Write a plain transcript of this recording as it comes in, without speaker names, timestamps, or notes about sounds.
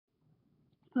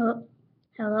Oh,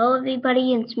 hello,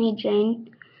 everybody. It's me, Jane.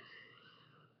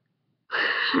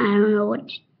 I don't know what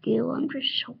to do. I'm just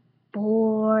so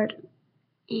bored,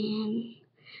 and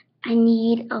I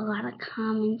need a lot of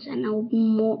comments. I know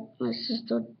my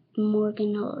sister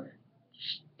Morgan or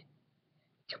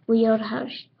Weird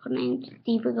House. Her name's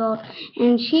Deepa,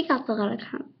 and she got a lot of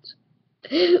comments.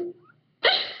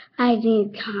 I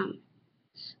need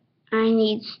comments. I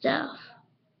need stuff.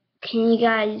 Can you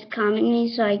guys comment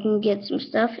me so I can get some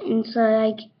stuff and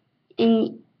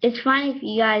and it's fine if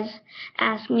you guys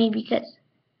ask me because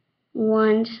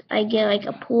once I get like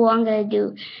a pool, I'm gonna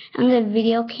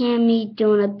video cam me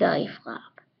doing a belly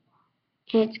flop,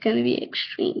 and it's gonna be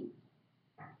extreme.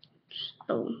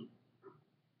 So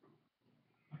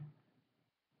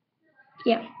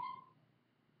yeah,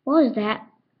 what was that?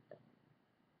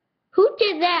 Who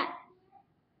did that?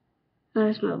 Oh,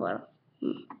 that's my bottle.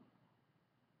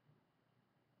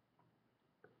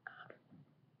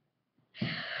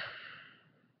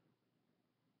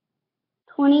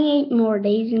 28 more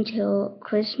days until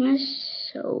Christmas,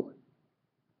 so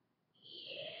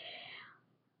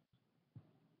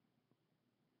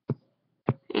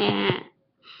yeah.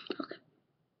 Okay,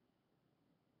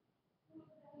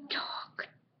 talk.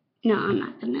 No, I'm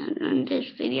not gonna end this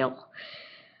video.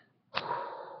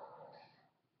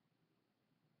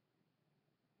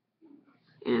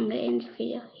 And I'm gonna end the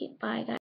video. Bye, guys.